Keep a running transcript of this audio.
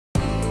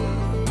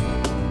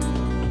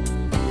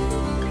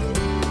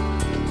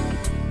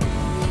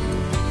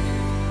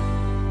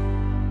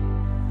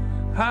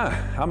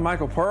Hi, I'm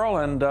Michael Pearl,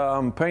 and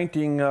I'm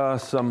painting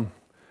some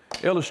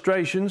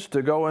illustrations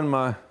to go in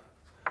my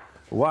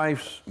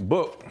wife's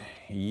book,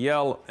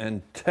 Yell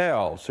and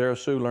Tell. Sarah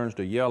Sue Learns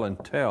to Yell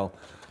and Tell,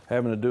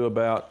 having to do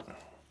about,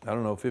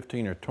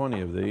 15 or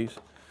 20 of these.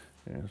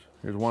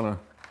 Here's one I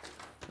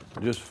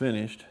just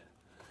finished.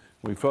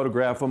 We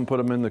photograph them, put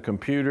them in the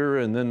computer,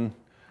 and then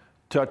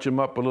touch them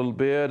up a little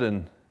bit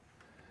and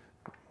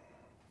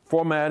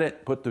format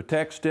it, put the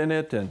text in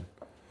it, and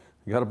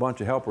we got a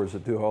bunch of helpers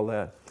that do all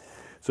that.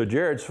 So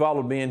Jared's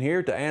followed me in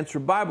here to answer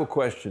Bible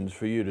questions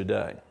for you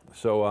today.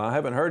 So I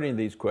haven't heard any of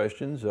these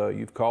questions.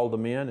 You've called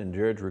them in and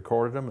Jared's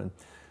recorded them, and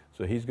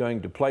so he's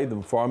going to play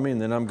them for me, and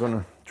then I'm going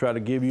to try to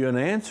give you an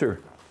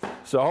answer.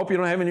 So I hope you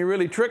don't have any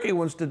really tricky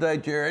ones today,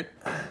 Jared.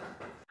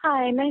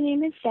 Hi, my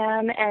name is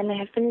Sam, and my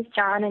husband is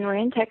John, and we're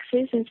in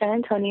Texas, in San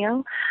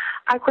Antonio.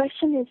 Our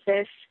question is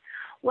this: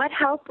 what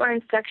help or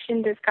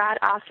instruction does God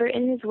offer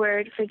in His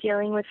Word for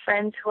dealing with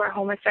friends who are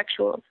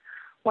homosexuals?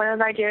 One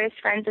of our dearest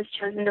friends has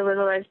chosen to live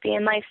a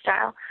lesbian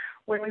lifestyle.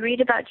 When we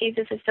read about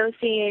Jesus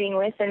associating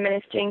with and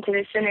ministering to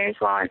the sinners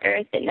while on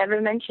earth, it never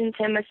mentions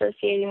Him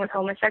associating with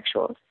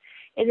homosexuals.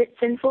 Is it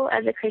sinful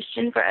as a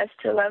Christian for us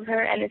to love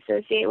her and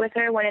associate with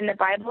her when in the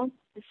Bible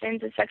the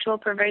sins of sexual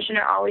perversion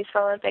are always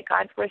followed by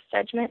God's worst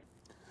judgment?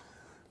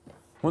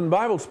 When the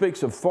Bible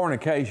speaks of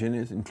fornication,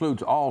 it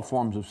includes all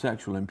forms of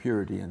sexual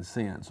impurity and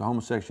sin. So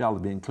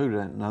homosexuality be included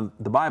in it. Now,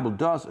 the Bible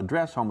does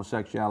address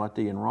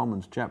homosexuality in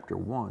Romans chapter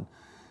 1.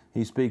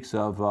 He speaks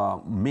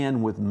of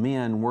men with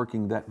men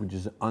working that which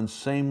is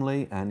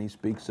unseemly, and he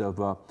speaks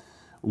of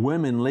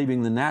women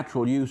leaving the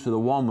natural use of the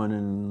woman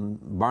and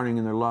burning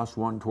in their lust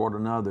one toward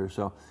another.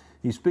 So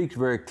he speaks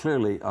very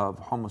clearly of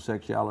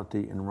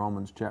homosexuality in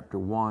Romans chapter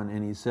 1,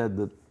 and he said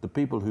that the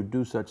people who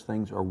do such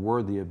things are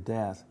worthy of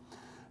death.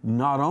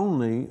 Not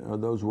only are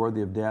those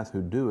worthy of death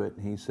who do it,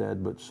 he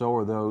said, but so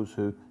are those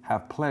who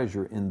have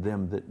pleasure in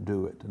them that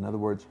do it. In other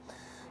words,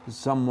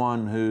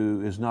 someone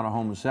who is not a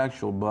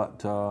homosexual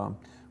but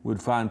would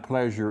find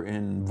pleasure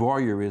in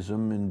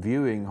voyeurism, in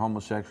viewing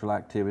homosexual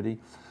activity,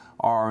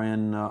 or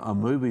in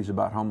movies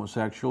about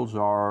homosexuals,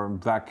 or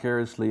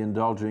vicariously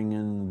indulging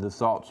in the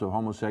thoughts of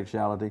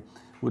homosexuality,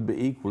 would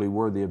be equally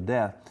worthy of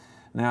death.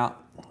 Now,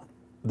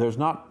 there's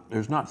not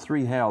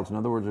three hells. In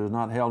other words, there's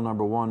not hell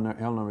number 1,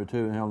 hell number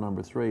 2, and hell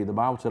number 3. The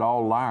Bible said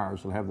all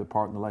liars will have their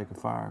part in the lake of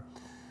fire.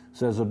 It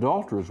says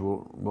adulterers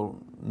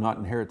will not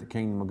inherit the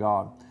kingdom of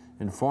God,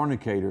 and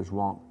fornicators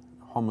won't,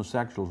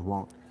 homosexuals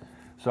won't.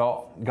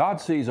 So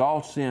God sees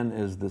all sin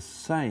as the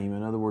same.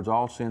 In other words,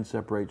 all sin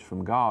separates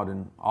from God,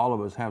 and all of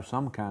us have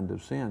some kind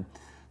of sin.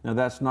 Now,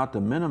 that's not to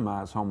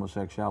minimize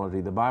homosexuality.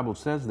 The Bible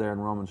says there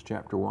in Romans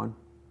chapter 1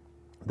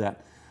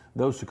 that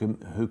those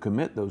who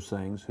commit those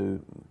things,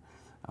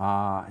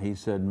 he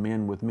said,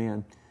 men with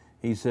men,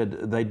 he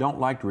said, they don't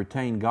like to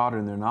retain God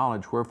in their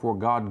knowledge, wherefore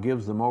God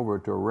gives them over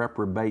to a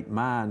reprobate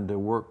mind to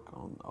work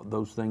on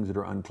those things that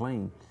are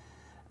unclean.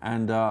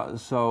 And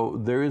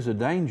so there is a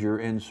danger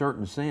in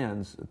certain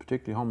sins,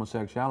 particularly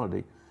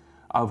homosexuality,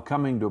 of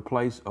coming to a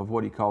place of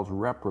what he calls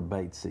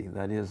reprobacy.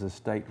 That is a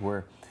state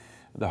where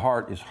the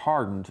heart is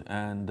hardened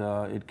and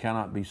it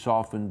cannot be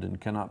softened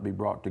and cannot be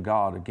brought to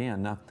God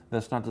again. Now,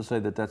 that's not to say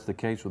that that's the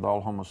case with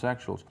all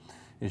homosexuals.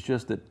 It's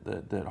just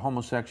that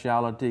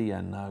homosexuality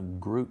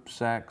and group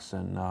sex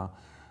and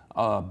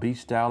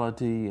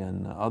bestiality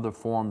and other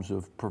forms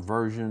of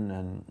perversion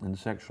and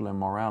sexual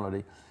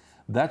immorality,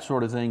 that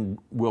sort of thing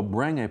will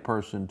bring a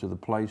person to the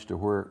place to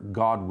where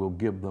God will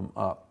give them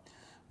up.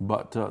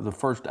 But the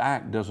first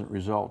act doesn't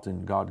result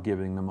in God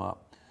giving them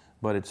up.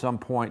 But at some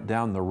point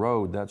down the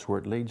road, that's where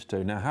it leads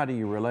to. Now, how do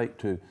you relate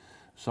to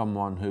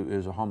someone who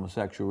is a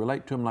homosexual?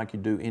 Relate to them like you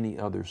do any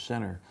other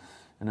sinner.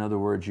 In other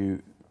words,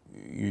 you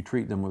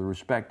treat them with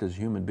respect as a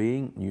human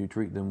being. You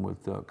treat them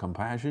with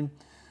compassion.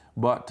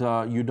 But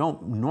you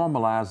don't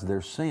normalize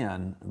their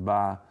sin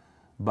by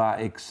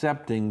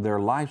accepting their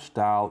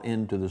lifestyle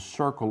into the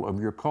circle of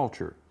your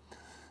culture.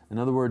 In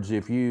other words,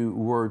 if you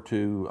were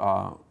to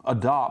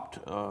adopt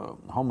a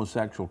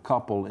homosexual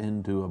couple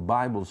into a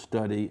Bible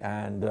study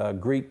and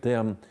greet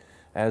them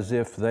as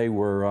if they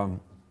were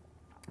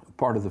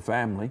part of the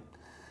family,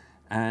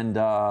 and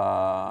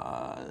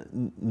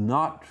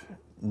not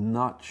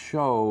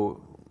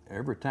show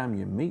every time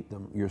you meet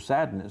them your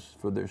sadness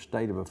for their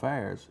state of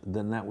affairs,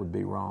 then that would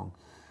be wrong.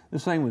 The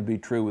same would be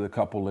true with a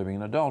couple living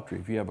in adultery.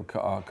 If you have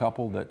a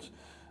couple that's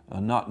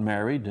not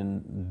married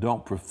and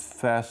don't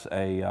profess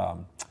a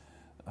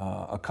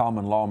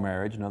common law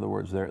marriage, in other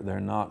words, they're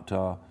not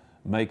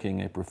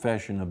making a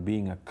profession of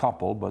being a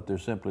couple, but they're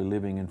simply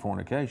living in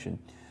fornication,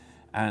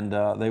 and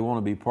they want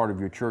to be part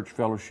of your church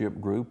fellowship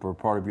group or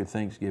part of your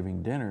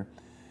Thanksgiving dinner,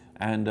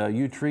 and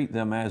you treat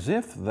them as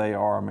if they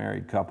are a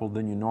married couple,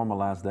 then you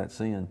normalize that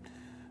sin.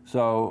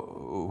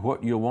 So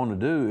what you'll want to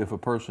do if a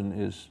person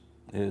is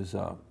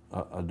a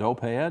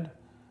dopehead,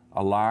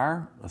 a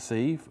liar, a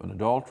thief, an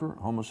adulterer,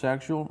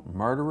 homosexual,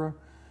 murderer,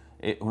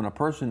 when a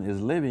person is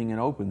living in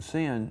open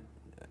sin,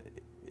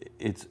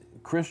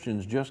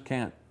 Christians just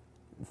can't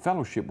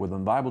fellowship with them.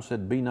 The Bible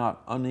said, be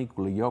not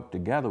unequally yoked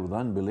together with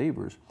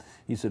unbelievers.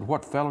 He said,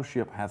 what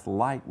fellowship hath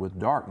light with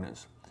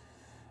darkness?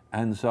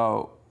 And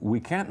so we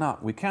cannot,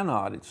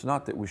 it's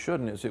not that we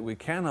shouldn't, it's that we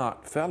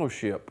cannot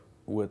fellowship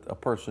with a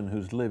person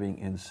who's living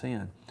in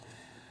sin.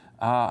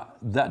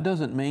 That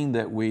doesn't mean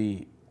that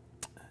we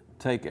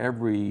take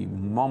every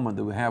moment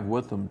that we have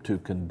with them to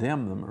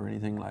condemn them or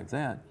anything like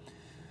that.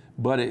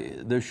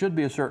 But there should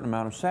be a certain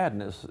amount of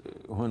sadness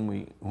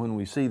when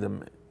we see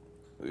them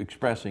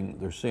expressing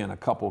their sin. A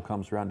couple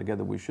comes around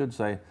together, we should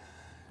say,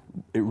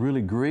 it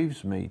really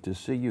grieves me to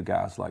see you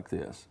guys like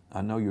this.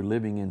 I know you're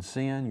living in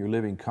sin, you're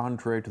living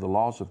contrary to the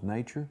laws of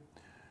nature,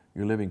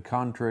 you're living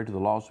contrary to the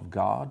laws of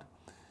God,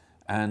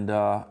 and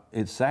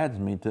it saddens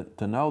me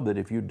to know that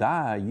if you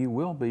die, you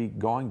will be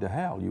going to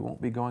hell, you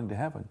won't be going to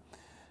heaven.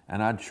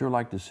 And I'd sure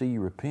like to see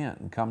you repent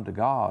and come to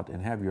God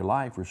and have your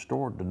life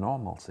restored to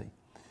normalcy.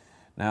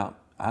 Now,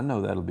 I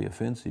know that'll be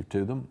offensive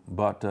to them,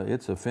 but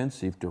it's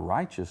offensive to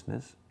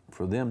righteousness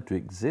for them to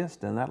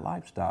exist in that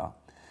lifestyle.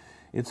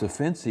 It's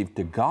offensive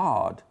to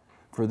God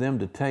for them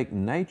to take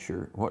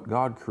nature, what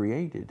God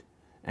created,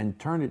 and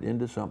turn it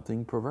into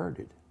something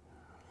perverted.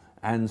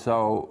 And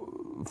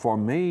so for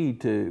me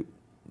to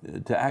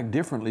act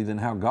differently than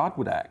how God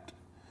would act.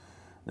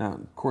 Now,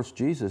 of course,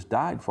 Jesus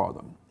died for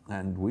them,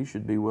 and we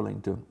should be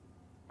willing to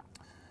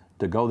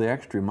go the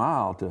extra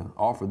mile to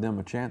offer them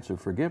a chance of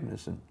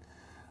forgiveness. And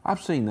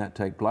I've seen that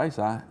take place.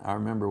 I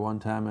remember one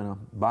time in a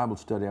Bible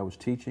study I was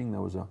teaching,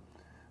 there was a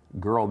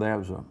girl there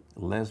was a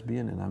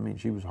lesbian, and I mean,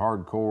 she was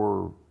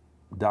hardcore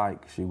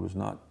dyke. She was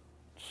not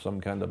some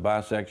kind of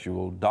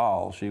bisexual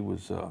doll. She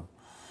was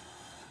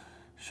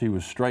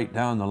straight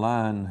down the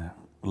line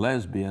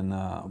lesbian,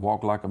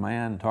 walked like a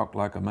man, talked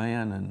like a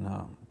man, and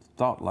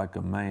thought like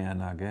a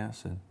man, I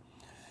guess. And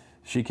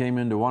she came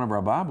into one of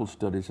our Bible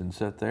studies and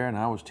sat there, and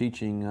I was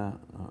teaching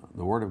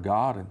the Word of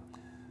God, and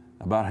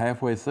about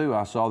halfway through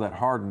I saw that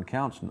hardened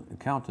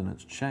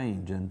countenance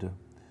change into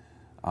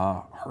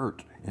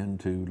hurt,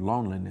 into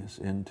loneliness,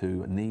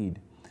 into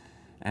need.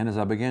 And as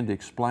I began to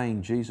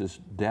explain Jesus'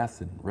 death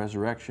and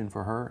resurrection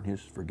for her and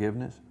His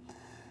forgiveness,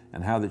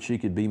 and how that she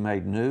could be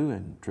made new,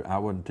 and I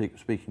wasn't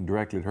speaking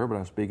directly to her, but I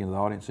was speaking to the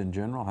audience in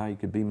general, how you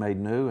could be made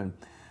new and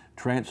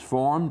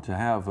transformed to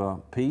have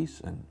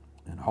peace and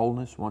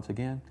wholeness once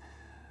again,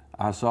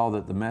 I saw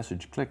that the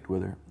message clicked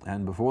with her.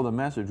 And before the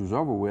message was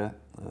over with,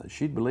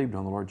 she'd believed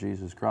on the Lord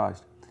Jesus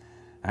Christ.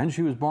 And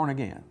she was born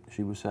again.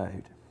 She was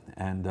saved.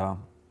 And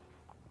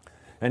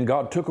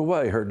God took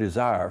away her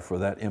desire for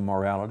that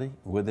immorality.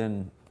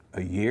 Within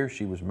a year,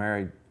 she was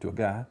married to a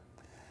guy.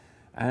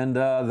 And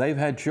they've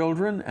had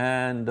children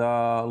and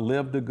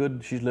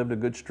she's lived a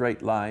good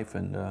straight life.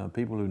 And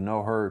people who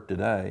know her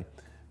today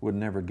would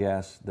never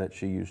guess that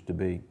she used to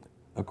be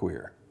a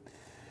queer.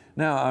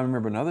 Now, I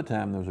remember another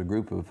time there was a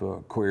group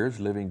of queers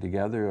living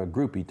together, a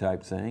groupie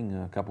type thing,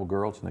 a couple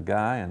girls and a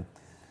guy, and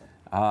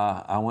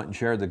I went and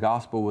shared the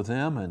gospel with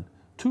them, and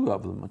two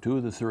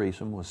of the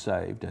threesome was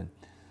saved, and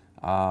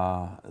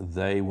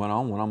they went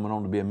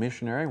on to be a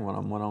missionary, one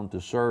of them went on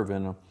to serve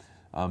in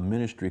a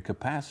ministry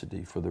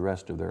capacity for the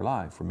rest of their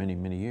life for many,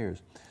 many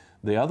years.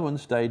 The other one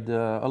stayed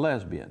a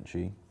lesbian.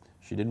 She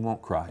didn't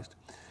want Christ.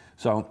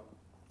 So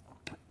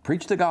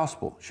preach the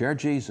gospel, share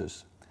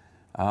Jesus.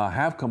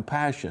 Have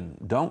compassion.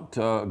 Don't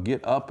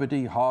get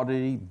uppity,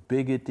 haughty,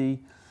 biggity.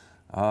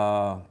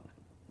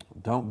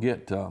 Don't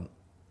get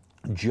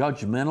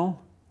judgmental,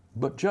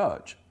 but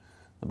judge.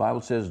 The Bible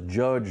says,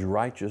 judge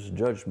righteous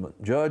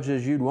judgment. Judge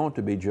as you'd want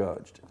to be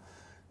judged.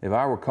 If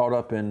I were caught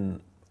up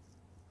in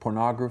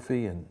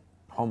pornography and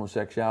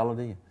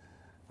homosexuality,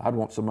 I'd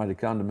want somebody to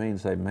come to me and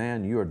say,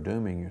 man, you are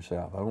dooming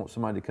yourself. I want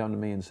somebody to come to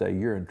me and say,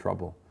 you're in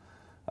trouble.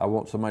 I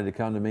want somebody to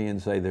come to me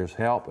and say, there's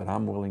help, and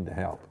I'm willing to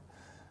help.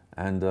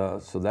 And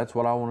so that's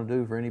what I want to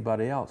do for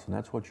anybody else, and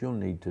that's what you'll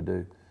need to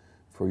do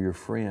for your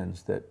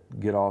friends that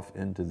get off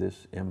into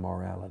this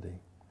immorality.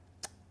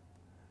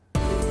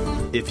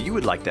 If you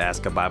would like to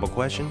ask a Bible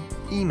question,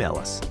 email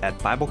us at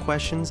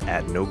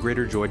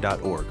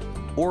biblequestions@nogreaterjoy.org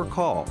or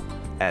call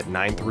at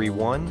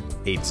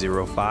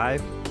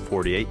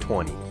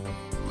 931-805-4820.